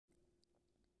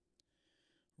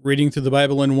Reading through the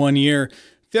Bible in 1 year,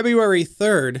 February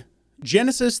 3rd,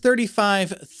 Genesis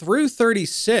 35 through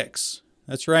 36.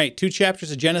 That's right, 2 chapters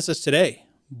of Genesis today.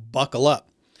 Buckle up.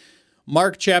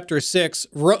 Mark chapter 6,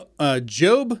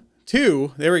 Job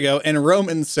 2, there we go, and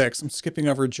Romans 6. I'm skipping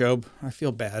over Job. I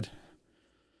feel bad.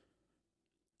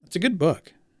 It's a good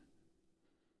book.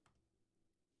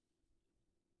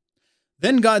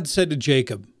 Then God said to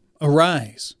Jacob,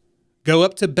 "Arise, go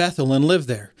up to Bethel and live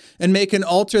there, and make an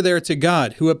altar there to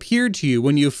God, who appeared to you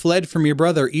when you fled from your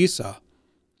brother Esau."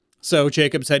 So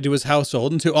Jacob said to his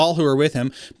household and to all who were with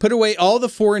him, "Put away all the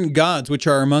foreign gods which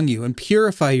are among you, and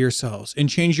purify yourselves, and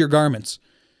change your garments.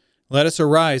 Let us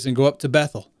arise and go up to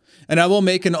Bethel, and I will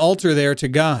make an altar there to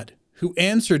God, who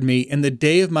answered me in the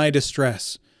day of my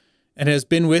distress, and has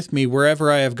been with me wherever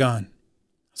I have gone."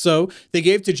 So they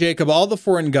gave to Jacob all the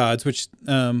foreign gods which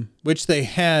they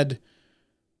had,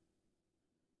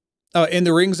 and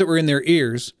the rings that were in their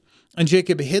ears, and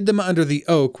Jacob hid them under the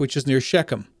oak which is near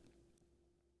Shechem.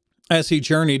 As he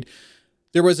journeyed,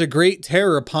 there was a great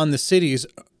terror upon the cities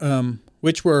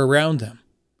which were around them,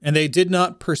 and they did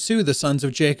not pursue the sons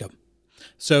of Jacob.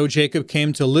 So Jacob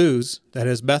came to Luz, that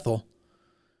is Bethel,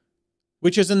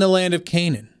 which is in the land of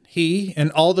Canaan, he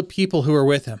and all the people who were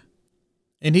with him.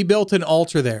 And he built an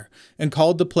altar there, and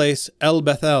called the place El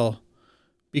Bethel,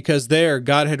 because there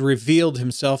God had revealed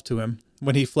himself to him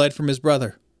when he fled from his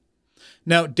brother.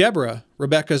 Now Deborah,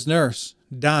 Rebekah's nurse,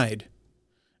 died,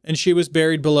 and she was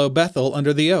buried below Bethel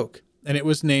under the oak, and it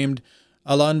was named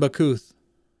Alon-Bakuth.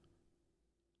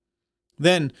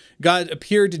 Then God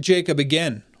appeared to Jacob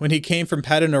again when he came from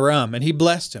Paddan Aram, and he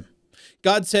blessed him.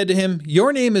 God said to him,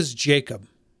 "Your name is Jacob.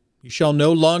 You shall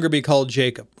no longer be called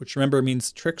Jacob," which remember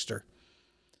means trickster,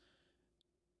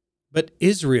 "but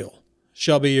Israel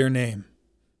shall be your name."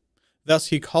 Thus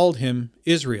he called him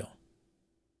Israel.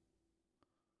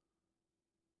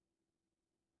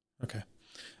 Okay.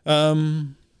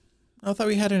 I thought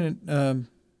we had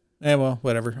well,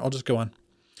 whatever. I'll just go on.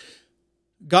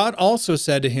 God also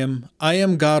said to him, "I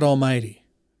am God Almighty.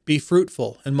 Be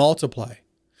fruitful and multiply.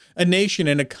 A nation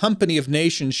and a company of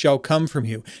nations shall come from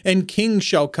you, and kings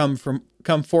shall come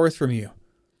forth from you.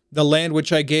 The land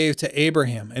which I gave to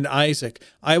Abraham and Isaac,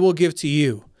 I will give to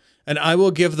you, and I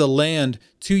will give the land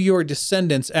to your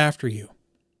descendants after you."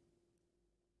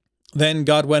 Then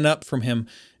God went up from him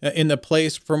in the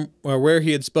place from where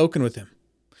he had spoken with him.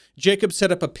 Jacob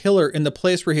set up a pillar in the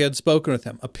place where he had spoken with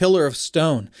him, a pillar of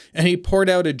stone, and he poured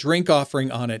out a drink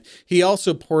offering on it. He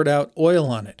also poured out oil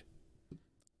on it.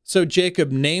 So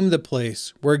Jacob named the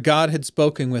place where God had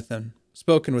spoken with him,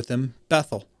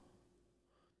 Bethel.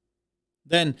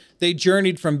 Then they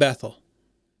journeyed from Bethel,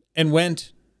 and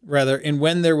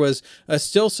when there was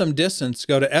still some distance,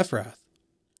 go to Ephrath.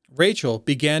 Rachel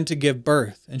began to give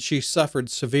birth, and she suffered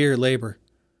severe labor.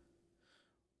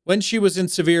 When she was in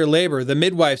severe labor, the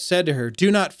midwife said to her,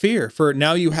 "Do not fear, for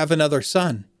now you have another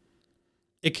son."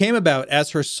 It came about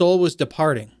as her soul was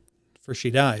departing, for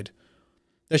she died,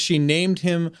 that she named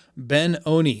him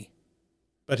Ben-Oni,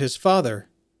 but his father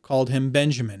called him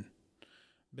Benjamin.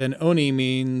 Ben-Oni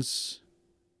means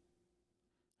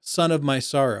son of my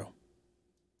sorrow.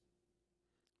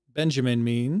 Benjamin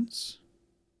means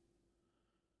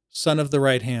son of the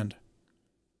right hand.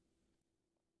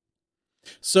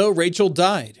 So Rachel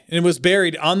died and was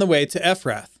buried on the way to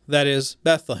Ephrath, that is,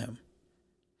 Bethlehem.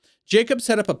 Jacob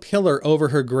set up a pillar over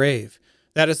her grave.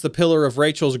 That is the pillar of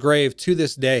Rachel's grave to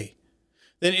this day.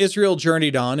 Then Israel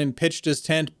journeyed on and pitched his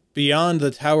tent beyond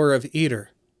the Tower of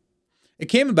Eder. It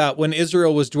came about when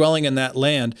Israel was dwelling in that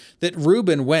land that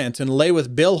Reuben went and lay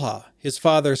with Bilhah, his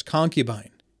father's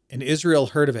concubine, and Israel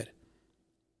heard of it.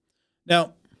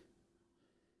 Now,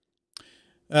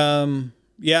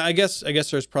 I guess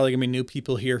there's probably going to be new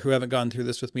people here who haven't gone through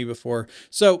this with me before.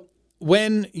 So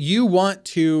when you want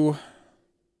to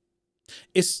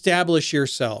establish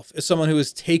yourself as someone who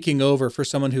is taking over for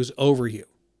someone who's over you,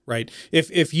 right?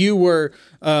 If you were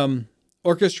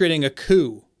orchestrating a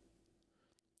coup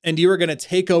and you were going to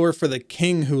take over for the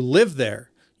king who lived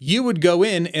there, you would go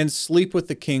in and sleep with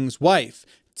the king's wife,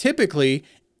 typically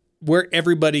where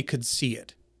everybody could see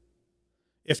it.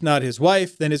 If not his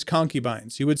wife, then his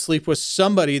concubines. You would sleep with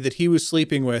somebody that he was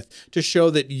sleeping with to show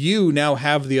that you now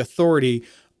have the authority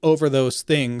over those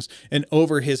things and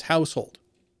over his household.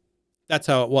 That's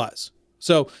how it was.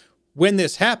 So when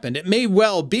this happened, it may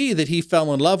well be that he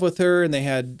fell in love with her and they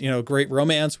had, great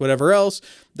romance, whatever else.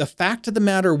 The fact of the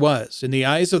matter was, in the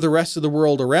eyes of the rest of the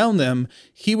world around them,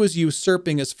 he was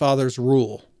usurping his father's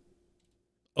rule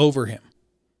over him.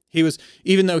 He was,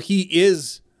 even though he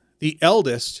is the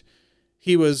eldest,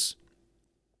 he was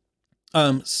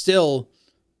still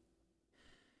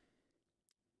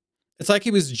It's like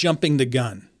he was jumping the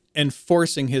gun and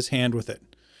forcing his hand with it.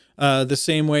 The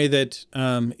same way that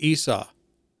Esau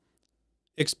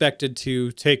expected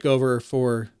to take over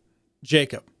for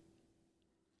Jacob.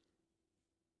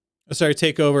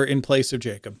 Take over in place of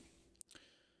Jacob.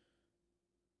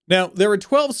 Now, there were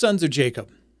 12 sons of Jacob.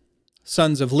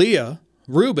 Sons of Leah,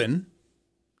 Reuben,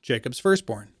 Jacob's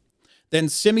firstborn. Then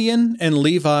Simeon and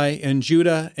Levi and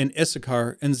Judah and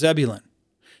Issachar and Zebulun.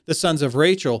 The sons of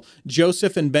Rachel,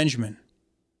 Joseph and Benjamin.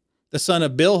 The son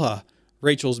of Bilhah,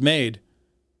 Rachel's maid,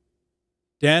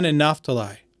 Dan and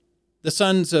Naphtali. The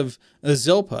sons of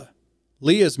Zilpah,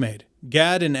 Leah's maid,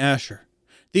 Gad and Asher.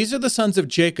 These are the sons of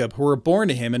Jacob who were born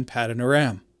to him in Paddan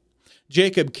Aram.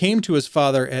 Jacob came to his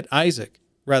father Isaac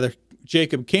at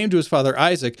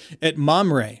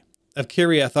Mamre of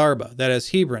Kiriath Arba, that is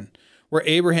Hebron, where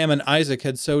Abraham and Isaac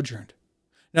had sojourned.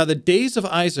 Now the days of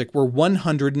Isaac were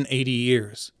 180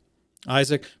 years.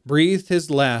 Isaac breathed his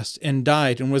last and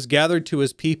died and was gathered to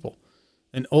his people,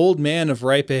 an old man of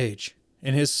ripe age,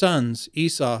 and his sons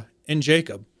Esau and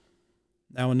Jacob,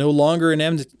 now no longer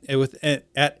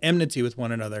at enmity with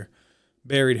one another,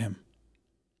 buried him.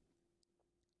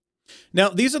 Now,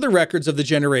 these are the records of the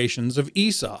generations of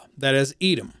Esau, that is,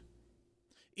 Edom.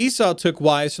 Esau took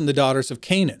wives from the daughters of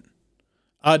Canaan.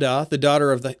 Adah, the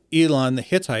daughter of Elon the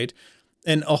Hittite,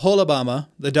 and Oholibamah,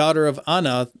 the daughter of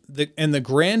Anah, and the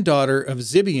granddaughter of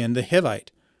Zibeon the Hivite.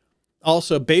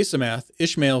 Also Basemath,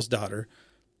 Ishmael's daughter,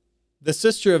 the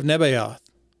sister of Nebaioth.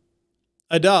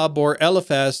 Adah bore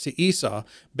Eliphaz to Esau,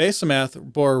 Basemath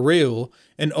bore Reuel,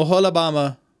 and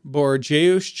Oholibamah bore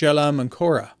Jeush, Jalam, and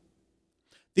Korah.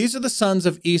 These are the sons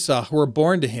of Esau who were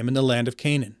born to him in the land of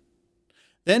Canaan.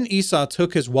 Then Esau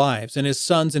took his wives, and his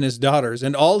sons, and his daughters,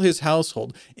 and all his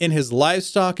household, and his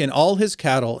livestock, and all his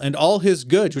cattle, and all his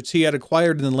goods which he had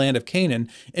acquired in the land of Canaan,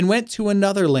 and went to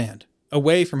another land,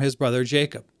 away from his brother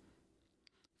Jacob.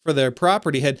 For their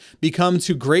property had become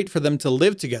too great for them to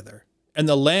live together, and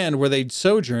the land where they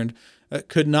sojourned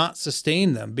could not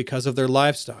sustain them because of their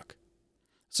livestock.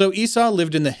 So Esau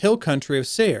lived in the hill country of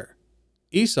Seir.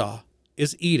 Esau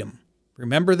is Edom.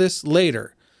 Remember this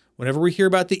later. Whenever we hear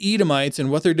about the Edomites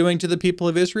and what they're doing to the people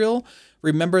of Israel,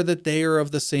 remember that they are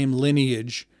of the same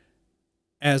lineage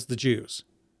as the Jews.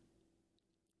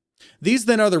 These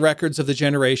then are the records of the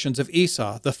generations of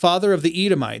Esau, the father of the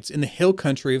Edomites in the hill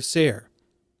country of Seir.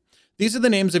 These are the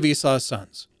names of Esau's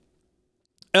sons.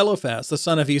 Eliphaz, the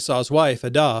son of Esau's wife,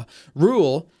 Adah.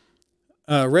 Reuel,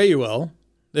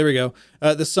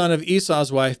 the son of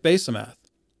Esau's wife, Basemath.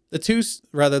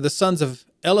 The sons of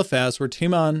Eliphaz were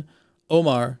Teman,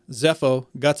 Omar, Zepho,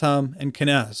 Gatam, and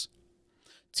Kenaz.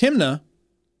 Timnah,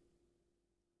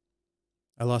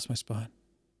 I lost my spot.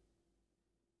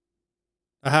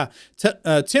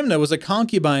 Timnah was a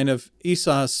concubine of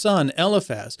Esau's son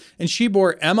Eliphaz, and she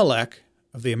bore Amalek,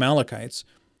 of the Amalekites,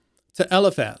 to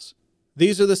Eliphaz.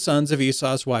 These are the sons of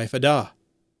Esau's wife Adah.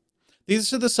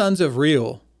 These are the sons of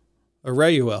Reuel,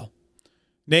 Nahath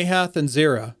and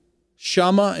Zerah,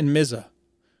 Shammah and Mizah.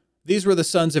 These were the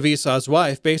sons of Esau's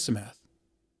wife Basemath.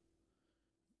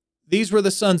 These were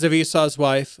the sons of Esau's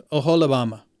wife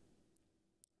Oholibamah,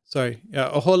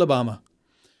 the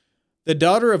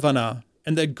daughter of Anah,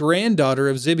 and the granddaughter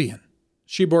of Zibeon.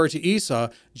 She bore to Esau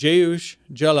Jeush,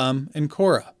 Jalam, and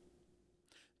Korah.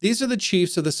 These are the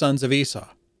chiefs of the sons of Esau.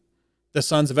 The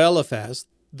sons of Eliphaz,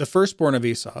 the firstborn of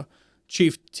Esau,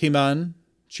 chief Teman,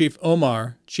 chief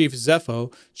Omar, chief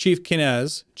Zepho, chief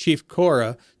Kenaz, chief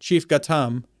Korah, chief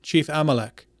Gatam, chief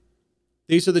Amalek.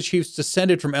 These are the chiefs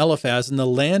descended from Eliphaz in the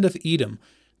land of Edom.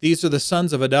 These are the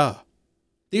sons of Adah.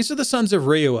 These are the sons of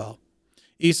Reuel,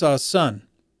 Esau's son,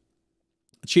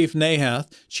 chief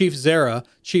Nahath, chief Zerah,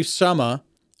 chief Shammah,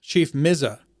 chief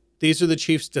Mizah. These are the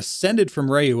chiefs descended from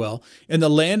Reuel in the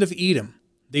land of Edom.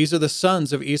 These are the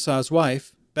sons of Esau's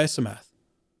wife, Basemath.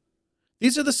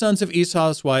 These are the sons of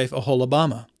Esau's wife,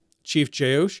 Oholibamah, chief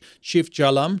Jeush, chief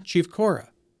Jalam, chief Korah.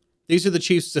 These are the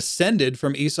chiefs descended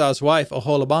from Esau's wife,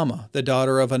 Oholibamah, the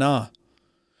daughter of Anah.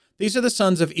 These are the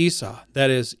sons of Esau, that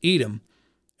is, Edom,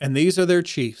 and these are their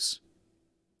chiefs.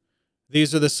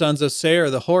 These are the sons of Seir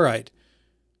the Horite,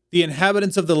 the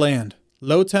inhabitants of the land,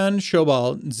 Lotan,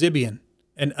 Shobal, Zibeon,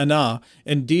 and Anah,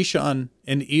 and Dishan,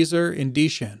 and Ezer, and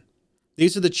Dishan.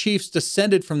 These are the chiefs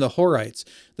descended from the Horites,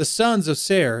 the sons of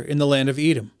Seir in the land of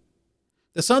Edom.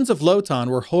 The sons of Lotan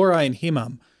were Hori and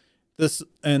Himam,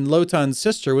 and Lotan's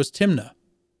sister was Timnah.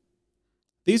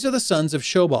 These are the sons of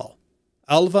Shobal,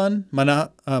 Alvan,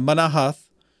 Manahath,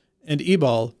 and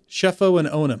Ebal, Shepho, and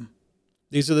Onam.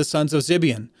 These are the sons of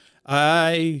Zibeon.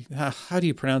 How do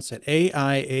you pronounce it?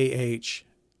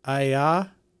 Aiah,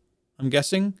 I'm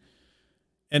guessing,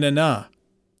 and Anah.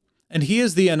 And he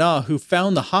is the Anah who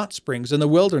found the hot springs in the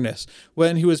wilderness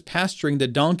when he was pasturing the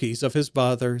donkeys of his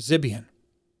father Zibeon.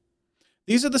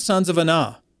 These are the sons of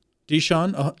Anah,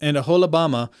 Dishon and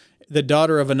Aholibamah, the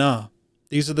daughter of Anah.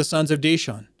 These are the sons of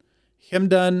Dishon,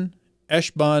 Himdan,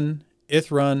 Eshban,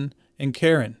 Ithran, and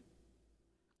Karen.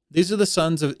 These are the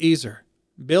sons of Ezer,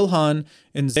 Bilhan,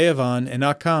 and Zeavan, and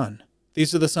Akan.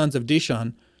 These are the sons of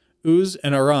Dishon, Uz,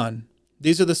 and Aran.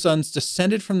 These are the sons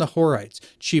descended from the Horites,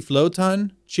 chief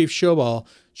Lotan, chief Shobal,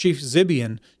 chief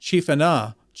Zibeon, chief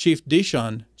Anah, chief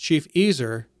Dishon, chief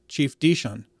Ezer, chief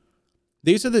Dishon.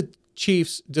 These are the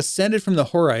chiefs descended from the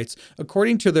Horites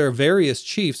according to their various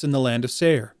chiefs in the land of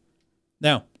Seir.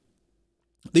 Now,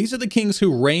 these are the kings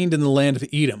who reigned in the land of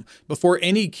Edom, before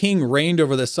any king reigned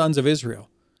over the sons of Israel.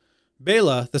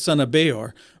 Bela, the son of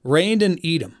Beor, reigned in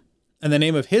Edom, and the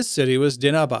name of his city was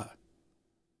Dinhabah.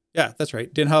 Yeah, that's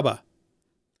right, Dinhabah.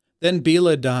 Then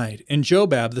Bela died, and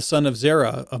Jobab, the son of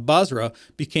Zerah of Basra,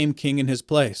 became king in his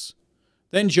place.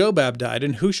 Then Jobab died,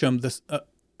 and Husham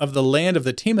of the land of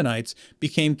the Temanites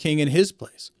became king in his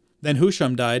place. Then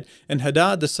Husham died, and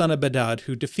Hadad the son of Bedad,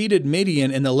 who defeated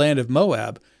Midian in the land of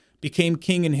Moab, became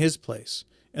king in his place,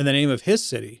 and the name of his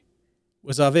city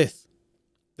was Avith.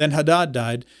 Then Hadad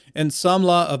died, and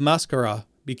Samlah of Maskarah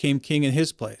became king in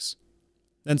his place.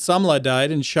 Then Samlah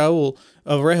died, and Shaul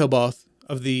of Rehoboth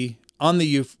on the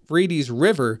Euphrates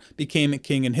River became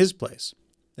king in his place.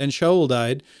 Then Shaul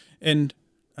died, and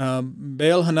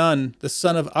Baal-Hanan, the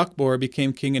son of Achbor,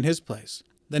 became king in his place.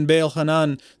 Then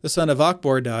Baal-Hanan, the son of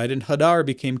Achbor, died, and Hadar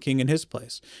became king in his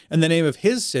place. And the name of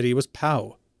his city was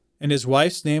Pau, and his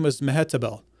wife's name was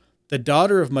Mehetabel, the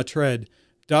daughter of Matred,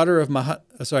 daughter of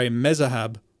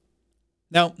Mezahab.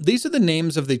 Now, these are the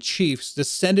names of the chiefs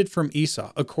descended from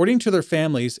Esau, according to their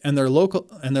families and their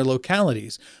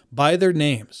localities, by their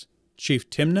names: Chief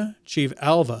Timnah, Chief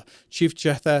Alva, Chief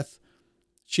Jetheth,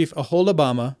 Chief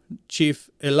Aholibamah, Chief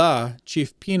Elah,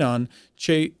 Chief Pinon,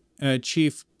 Chief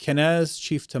Kenaz,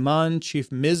 Chief Taman, Chief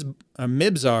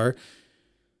Mibzar,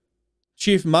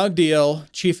 Chief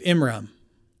Magdiel, Chief Iram.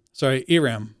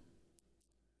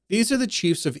 These are the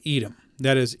chiefs of Edom,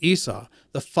 that is Esau,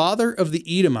 the father of the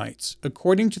Edomites,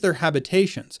 according to their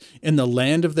habitations in the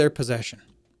land of their possession.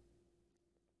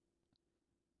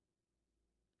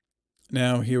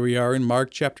 Now here we are in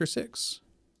Mark chapter 6.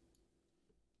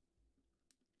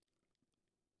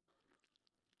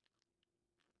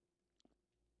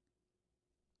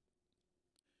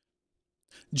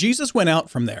 Jesus went out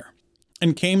from there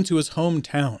and came to his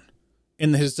hometown,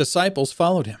 and his disciples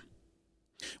followed him.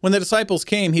 When the disciples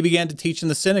came, he began to teach in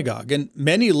the synagogue, and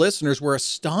many listeners were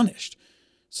astonished,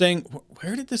 saying,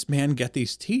 "Where did this man get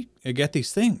these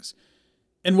things?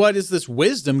 And what is this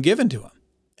wisdom given to him?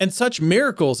 And such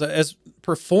miracles as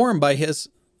performed by his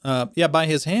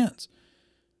hands?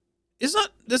 Is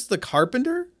not this the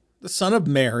carpenter, the son of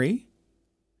Mary,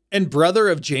 and brother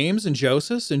of James and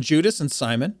Joseph and Judas and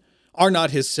Simon? Are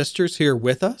not his sisters here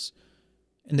with us?"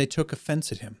 And they took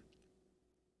offense at him.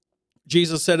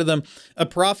 Jesus said to them, "A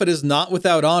prophet is not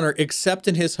without honor except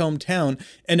in his hometown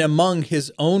and among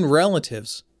his own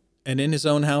relatives and in his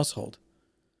own household."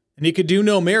 And he could do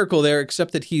no miracle there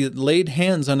except that he laid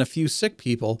hands on a few sick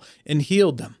people and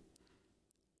healed them.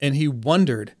 And he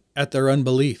wondered at their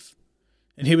unbelief.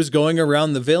 And he was going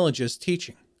around the villages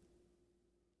teaching.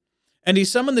 And he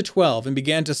summoned the 12 and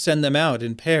began to send them out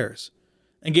in pairs,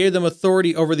 and gave them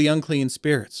authority over the unclean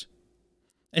spirits.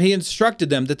 And he instructed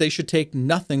them that they should take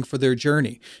nothing for their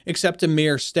journey, except a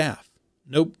mere staff,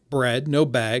 no bread, no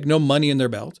bag, no money in their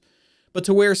belt, but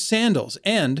to wear sandals,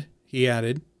 and, he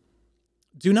added,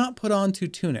 do not put on 2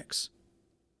 tunics.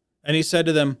 And he said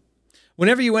to them,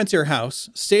 "Whenever you enter your house,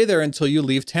 stay there until you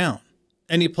leave town.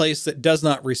 Any place that does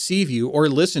not receive you or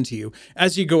listen to you,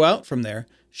 as you go out from there,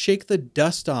 shake the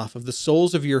dust off of the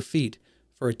soles of your feet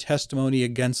for a testimony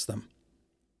against them."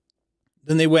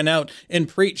 Then they went out and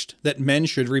preached that men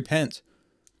should repent.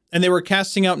 And they were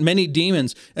casting out many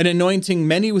demons and anointing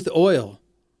with oil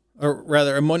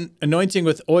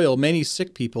many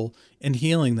sick people and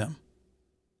healing them.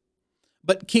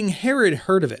 But King Herod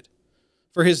heard of it,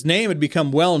 for his name had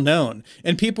become well known,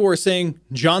 and people were saying,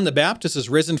 "John the Baptist has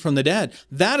risen from the dead.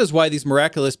 That is why these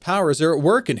miraculous powers are at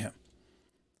work in him."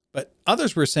 But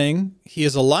others were saying, "He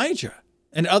is Elijah."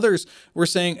 And others were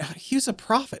saying, "He is a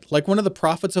prophet, like one of the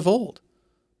prophets of old."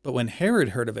 But when Herod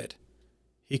heard of it,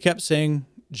 he kept saying,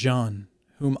 "John,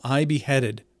 whom I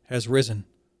beheaded, has risen."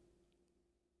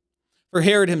 For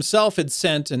Herod himself had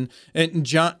sent had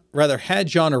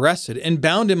John arrested and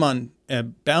bound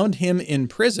him in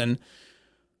prison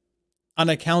on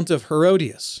account of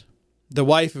Herodias, the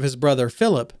wife of his brother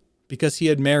Philip, because he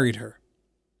had married her.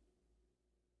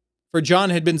 For John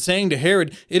had been saying to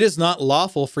Herod, "It is not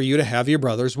lawful for you to have your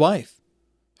brother's wife."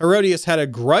 Herodias had a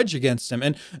grudge against him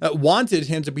and wanted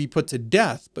him to be put to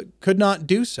death, but could not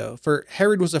do so, for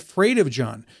Herod was afraid of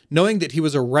John, knowing that he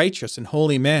was a righteous and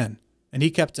holy man, and he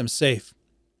kept him safe.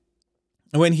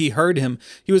 And when he heard him,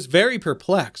 he was very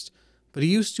perplexed, but he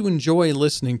used to enjoy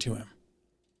listening to him.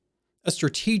 A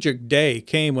strategic day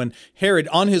came when Herod,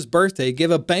 on his birthday,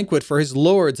 gave a banquet for his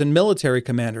lords and military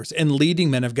commanders and leading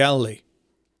men of Galilee.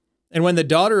 And when the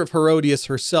daughter of Herodias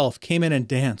herself came in and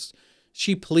danced,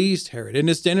 she pleased Herod and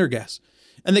his dinner guests.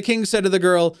 And the king said to the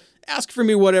girl, "Ask for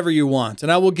me whatever you want,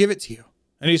 and I will give it to you."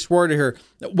 And he swore to her,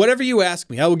 "Whatever you ask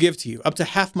me, I will give to you, up to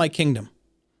half my kingdom."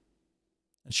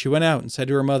 And she went out and said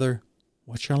to her mother,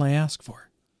 "What shall I ask for?"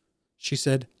 She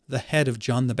said, "The head of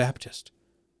John the Baptist."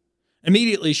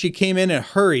 Immediately she came in a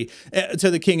hurry to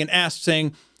the king and asked,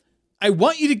 saying, "I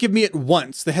want you to give me at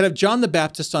once the head of John the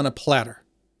Baptist on a platter."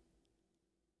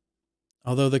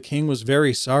 Although the king was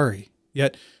very sorry,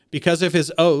 yet because of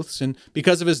his oaths and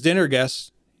because of his dinner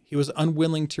guests, he was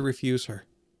unwilling to refuse her.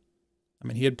 I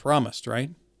mean, he had promised,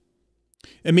 right?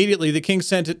 Immediately the king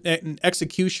sent an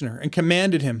executioner and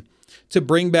commanded him to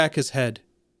bring back his head,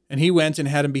 and he went and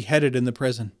had him beheaded in the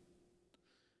prison.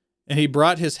 And he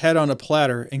brought his head on a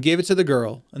platter and gave it to the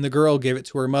girl, and the girl gave it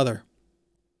to her mother.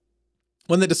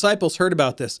 When the disciples heard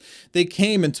about this, they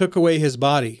came and took away his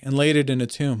body and laid it in a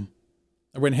tomb.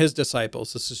 When his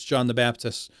disciples, this is John the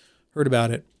Baptist, heard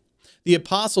about it, the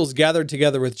apostles gathered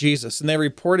together with Jesus, and they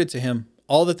reported to him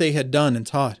all that they had done and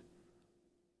taught.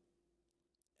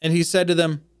 And he said to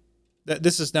them that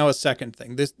this is now a second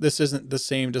thing. This isn't the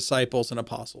same disciples and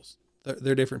apostles.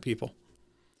 They're different people.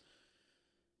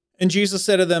 And Jesus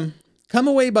said to them, "Come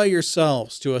away by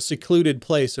yourselves to a secluded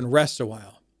place and rest a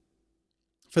while."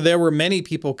 For there were many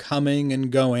people coming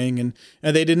and going, and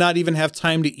they did not even have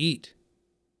time to eat.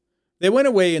 They went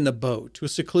away in the boat to a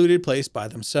secluded place by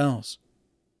themselves.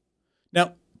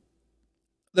 Now,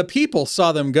 the people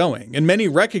saw them going, and many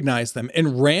recognized them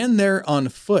and ran there on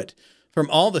foot from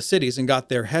all the cities and got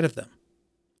there ahead of them.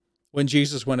 When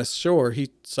Jesus went ashore,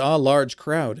 he saw a large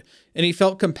crowd, and he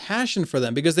felt compassion for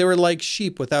them because they were like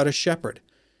sheep without a shepherd,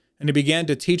 and he began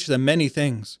to teach them many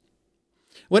things.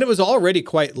 When it was already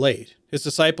quite late, his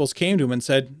disciples came to him and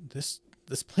said,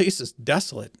 This place is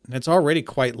desolate, and it's already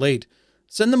quite late.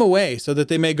 Send them away so that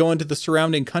they may go into the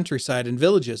surrounding countryside and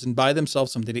villages and buy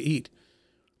themselves something to eat.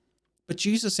 But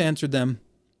Jesus answered them,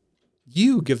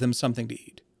 "You give them something to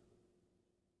eat."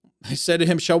 They said to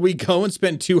him, "Shall we go and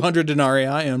spend 200 denarii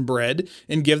on bread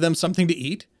and give them something to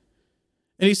eat?"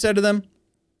 And he said to them,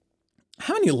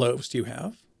 "How many loaves do you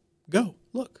have? Go,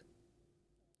 look."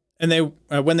 And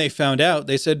when they found out,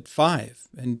 they said, 5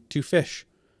 and 2 fish.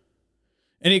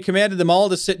 And he commanded them all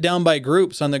to sit down by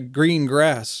groups on the green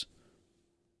grass.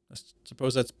 I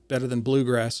suppose that's better than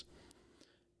bluegrass.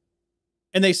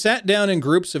 And they sat down in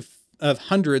groups of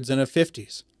hundreds and of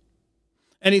 50s.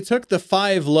 And he took the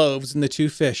 5 loaves and the 2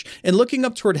 fish, and looking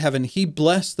up toward heaven, he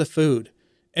blessed the food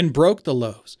and broke the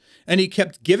loaves. And he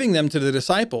kept giving them to the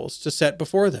disciples to set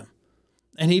before them.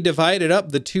 And he divided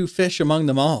up the 2 fish among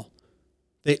them all.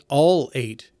 They all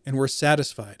ate and were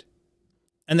satisfied.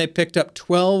 And they picked up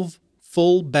 12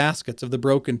 full baskets of the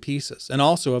broken pieces, and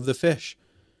also of the fish.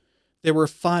 There were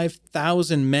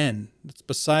 5,000 men, that's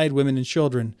beside women and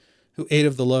children, who ate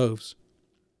of the loaves.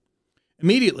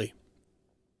 Immediately,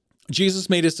 Jesus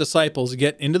made his disciples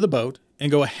get into the boat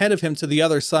and go ahead of him to the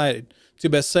other side, to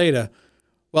Bethsaida,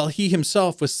 while he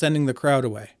himself was sending the crowd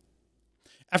away.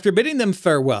 After bidding them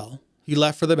farewell, he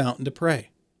left for the mountain to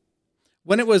pray.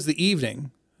 When it was the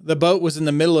evening, the boat was in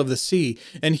the middle of the sea,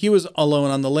 and he was alone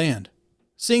on the land.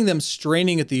 Seeing them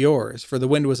straining at the oars, for the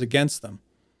wind was against them,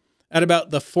 at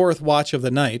about the 4th watch of the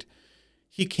night,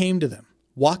 he came to them,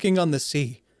 walking on the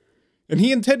sea, and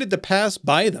he intended to pass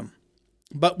by them.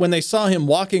 But when they saw him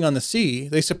walking on the sea,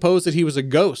 they supposed that he was a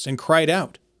ghost and cried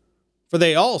out. For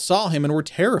they all saw him and were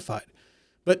terrified.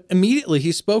 But immediately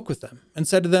he spoke with them and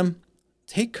said to them,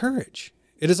 "Take courage,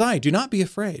 it is I, do not be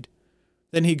afraid."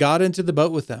 Then he got into the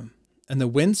boat with them, and the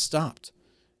wind stopped,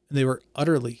 and they were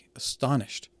utterly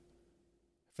astonished.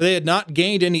 For they had not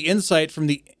gained any insight from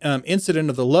the incident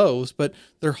of the loaves, but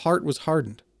their heart was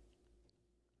hardened.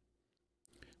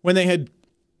 When they had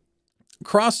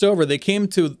crossed over, they came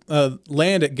to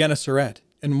land at Gennesaret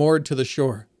and moored to the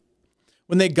shore.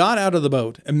 When they got out of the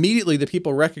boat, immediately the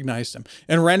people recognized him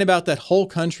and ran about that whole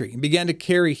country and began to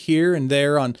carry here and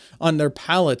there on their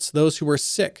pallets those who were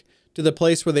sick to the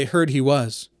place where they heard he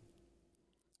was.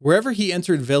 Wherever he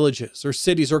entered villages or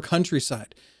cities or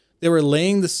countryside, they were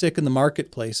laying the sick in the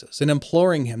marketplaces and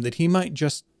imploring him that he might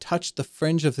just touch the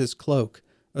fringe of his cloak,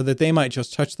 or that they might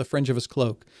just touch the fringe of his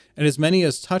cloak. And as many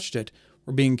as touched it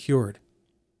were being cured.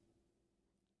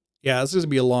 Yeah, this is going to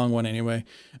be a long one anyway.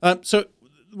 So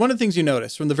one of the things you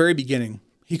notice from the very beginning,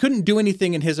 he couldn't do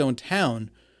anything in his own town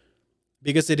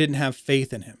because they didn't have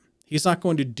faith in him. He's not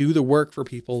going to do the work for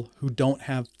people who don't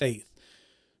have faith.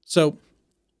 So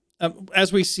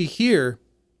as we see here,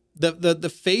 the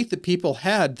faith that people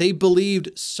had, they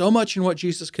believed so much in what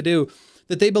Jesus could do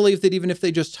that they believed that even if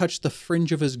they just touched the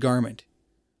fringe of his garment,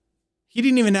 he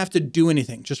didn't even have to do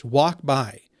anything, just walk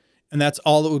by, and that's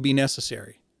all that would be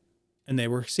necessary. And they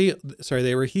were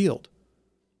healed.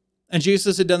 And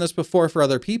Jesus had done this before for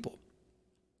other people.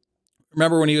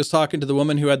 Remember when he was talking to the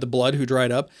woman who had the blood who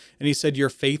dried up, and he said, "Your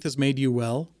faith has made you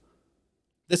well"?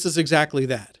 This is exactly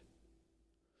that.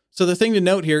 So the thing to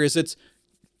note here is it's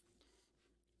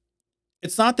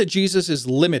not that Jesus is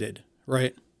limited,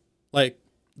 right? Like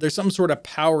there's some sort of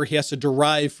power he has to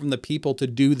derive from the people to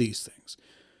do these things.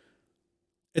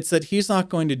 It's that he's not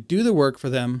going to do the work for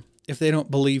them if they don't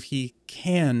believe he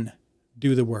can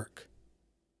do the work.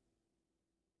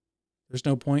 There's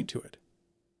no point to it.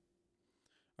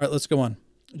 All right, let's go on.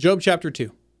 Job chapter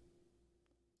 2.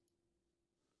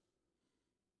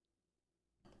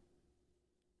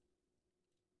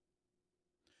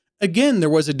 Again, there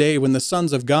was a day when the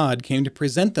sons of God came to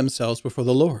present themselves before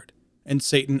the Lord, and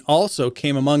Satan also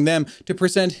came among them to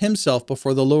present himself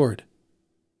before the Lord.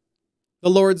 The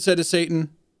Lord said to Satan,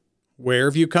 "Where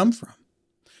have you come from?"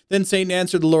 Then Satan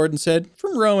answered the Lord and said,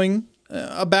 "From rowing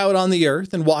about on the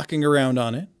earth and walking around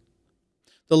on it."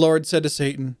 The Lord said to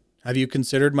Satan, "Have you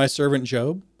considered my servant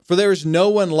Job? For there is no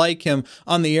one like him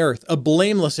on the earth, a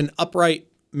blameless and upright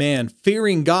man,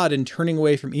 fearing God and turning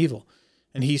away from evil.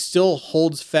 And he still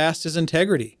holds fast his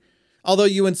integrity, although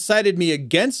you incited me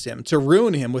against him to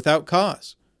ruin him without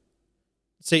cause."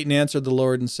 Satan answered the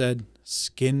Lord and said,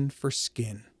 "Skin for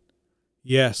skin.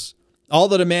 Yes, all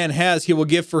that a man has he will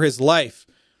give for his life.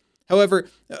 However,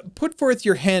 put forth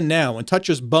your hand now and touch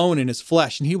his bone and his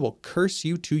flesh, and he will curse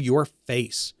you to your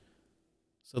face."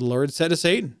 So the Lord said to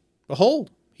Satan,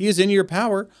 "Behold, he is in your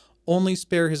power, only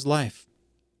spare his life."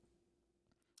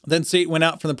 Then Satan went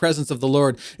out from the presence of the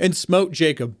Lord and smote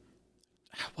Jacob.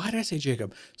 Why did I say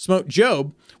Jacob? Smote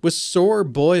Job with sore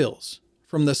boils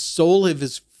from the sole of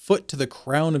his foot to the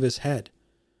crown of his head.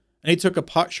 And he took a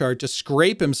potsherd to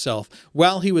scrape himself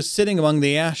while he was sitting among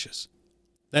the ashes.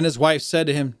 Then his wife said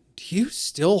to him, "Do you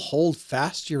still hold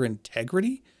fast your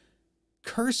integrity?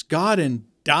 Curse God and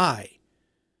die."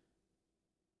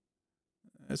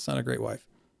 That's not a great wife.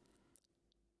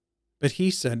 But he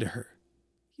said to her,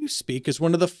 "You speak as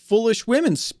one of the foolish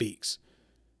women speaks.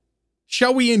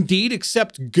 Shall we indeed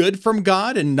accept good from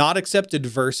God and not accept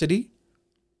adversity?"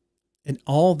 In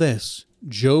all this,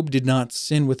 Job did not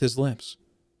sin with his lips.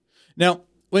 Now,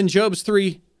 when Job's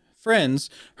 3 friends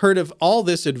heard of all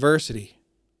this adversity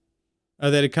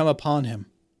that had come upon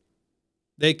him,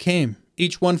 they came,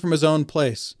 each one from his own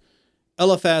place: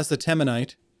 Eliphaz the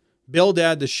Temanite,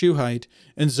 Bildad the Shuhite,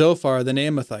 and Zophar the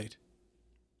Naamathite.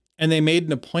 And they made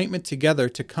an appointment together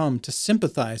to come to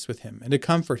sympathize with him and to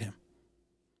comfort him.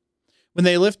 When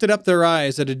they lifted up their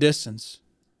eyes at a distance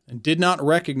and did not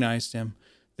recognize him,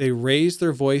 they raised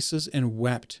their voices and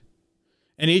wept.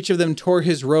 And each of them tore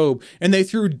his robe, and they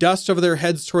threw dust over their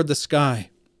heads toward the sky.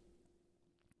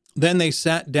 Then they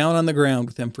sat down on the ground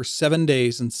with him for 7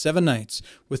 days and 7 nights,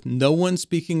 with no one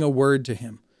speaking a word to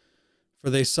him, for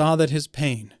they saw that his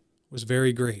pain was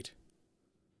very great.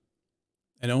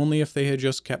 And only if they had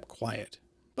just kept quiet.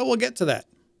 But we'll get to that.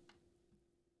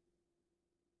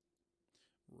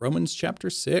 Romans chapter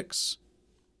 6.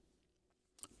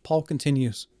 Paul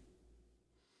continues.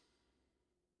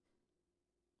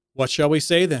 What shall we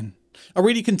say then? Are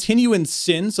we to continue in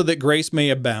sin so that grace may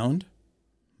abound?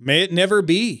 May it never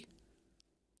be.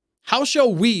 How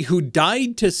shall we who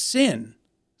died to sin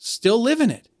still live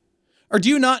in it? Or do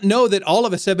you not know that all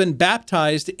of us have been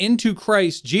baptized into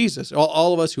Christ Jesus?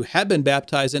 All of us who have been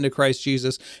baptized into Christ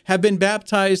Jesus have been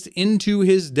baptized into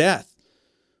his death.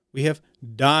 We have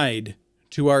died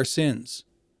to our sins.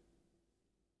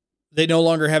 They no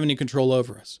longer have any control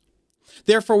over us.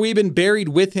 Therefore, we've been buried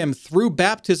with him through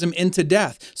baptism into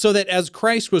death, so that as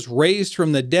Christ was raised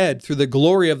from the dead through the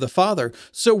glory of the Father,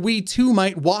 so we too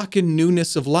might walk in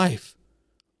newness of life.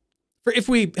 For if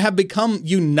we have become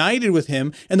united with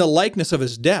him in the likeness of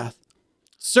his death,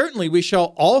 certainly we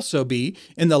shall also be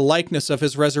in the likeness of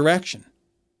his resurrection.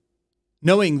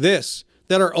 Knowing this,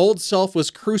 that our old self was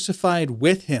crucified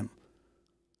with him,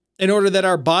 in order that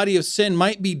our body of sin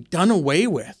might be done away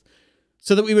with,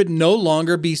 so that we would no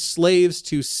longer be slaves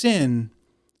to sin,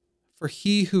 for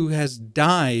he who has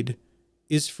died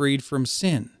is freed from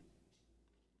sin.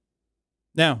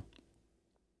 Now,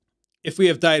 if we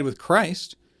have died with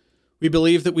Christ, we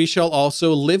believe that we shall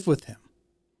also live with him,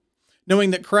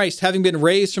 knowing that Christ, having been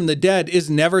raised from the dead, is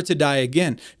never to die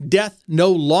again. Death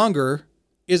no longer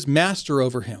is master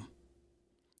over him.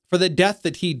 For the death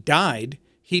that he died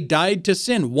to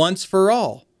sin once for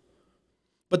all.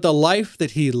 But the life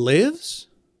that he lives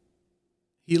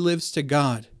to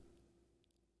God.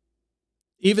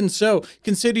 Even so,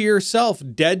 consider yourself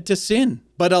dead to sin,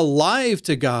 but alive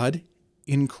to God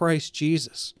in Christ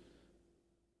Jesus.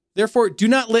 Therefore, do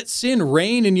not let sin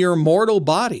reign in your mortal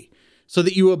body, so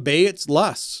that you obey its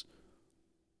lusts.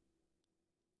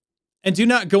 And do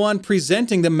not go on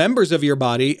presenting the members of your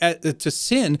body to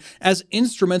sin as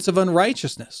instruments of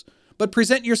unrighteousness, but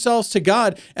present yourselves to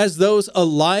God as those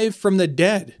alive from the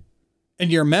dead,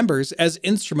 and your members as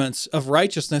instruments of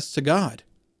righteousness to God.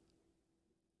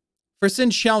 For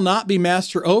sin shall not be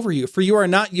master over you, for you are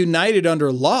not united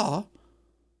under law,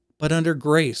 but under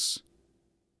grace.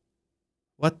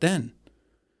 What then?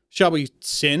 Shall we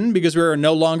sin because we are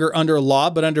no longer under law,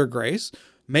 but under grace?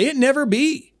 May it never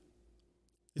be.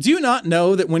 Do you not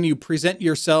know that when you present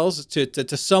yourselves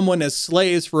to someone as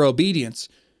slaves for obedience,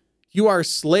 you are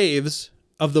slaves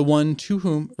of the one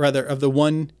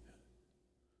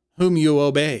whom you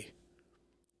obey,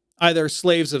 either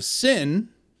slaves of sin,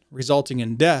 resulting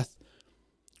in death,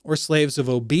 or slaves of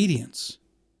obedience,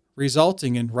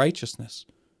 resulting in righteousness.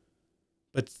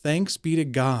 But thanks be to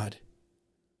God,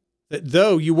 that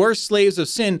though you were slaves of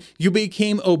sin, you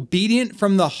became obedient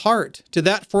from the heart to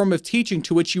that form of teaching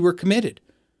to which you were committed.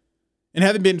 And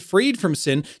having been freed from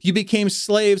sin, you became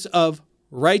slaves of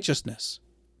righteousness.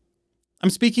 I'm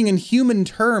speaking in human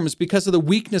terms because of the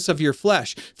weakness of your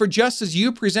flesh. For just as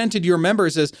you presented your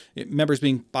members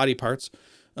being body parts,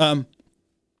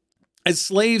 as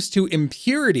slaves to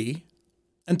impurity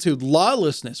and to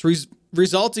lawlessness,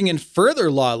 resulting in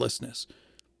further lawlessness,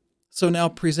 so now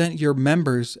present your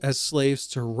members as slaves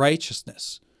to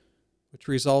righteousness, which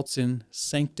results in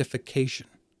sanctification.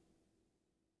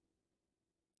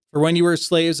 For when you were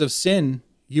slaves of sin,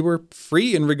 you were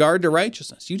free in regard to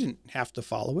righteousness. You didn't have to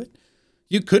follow it.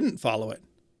 You couldn't follow it.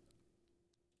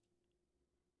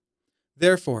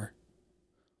 Therefore,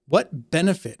 what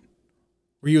benefit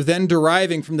were you then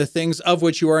deriving from the things of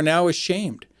which you are now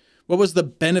ashamed? What was the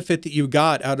benefit that you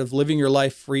got out of living your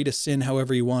life free to sin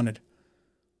however you wanted?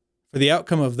 For the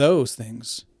outcome of those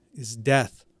things is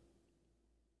death.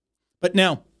 But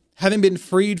now, having been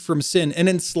freed from sin and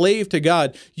enslaved to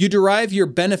God, you derive your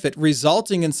benefit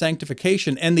resulting in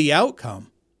sanctification, and the outcome,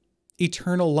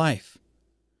 eternal life.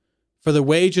 For the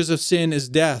wages of sin is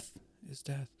death,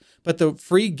 but the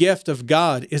free gift of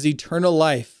God is eternal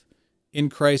life in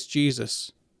Christ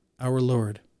Jesus, our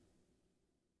Lord.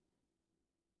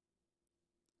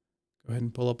 Go ahead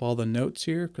and pull up all the notes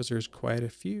here because there's quite a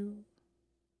few.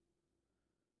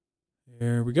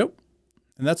 There we go.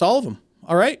 And that's all of them.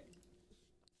 All right.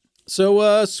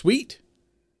 So, sweet.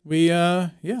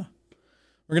 We're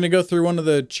going to go through one of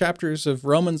the chapters of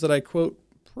Romans that I quote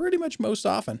pretty much most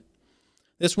often.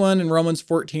 This one in Romans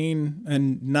 14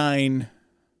 and 9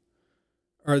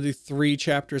 are the three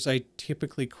chapters I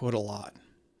typically quote a lot,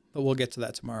 but we'll get to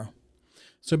that tomorrow.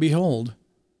 So behold,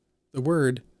 the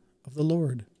word of the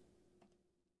Lord.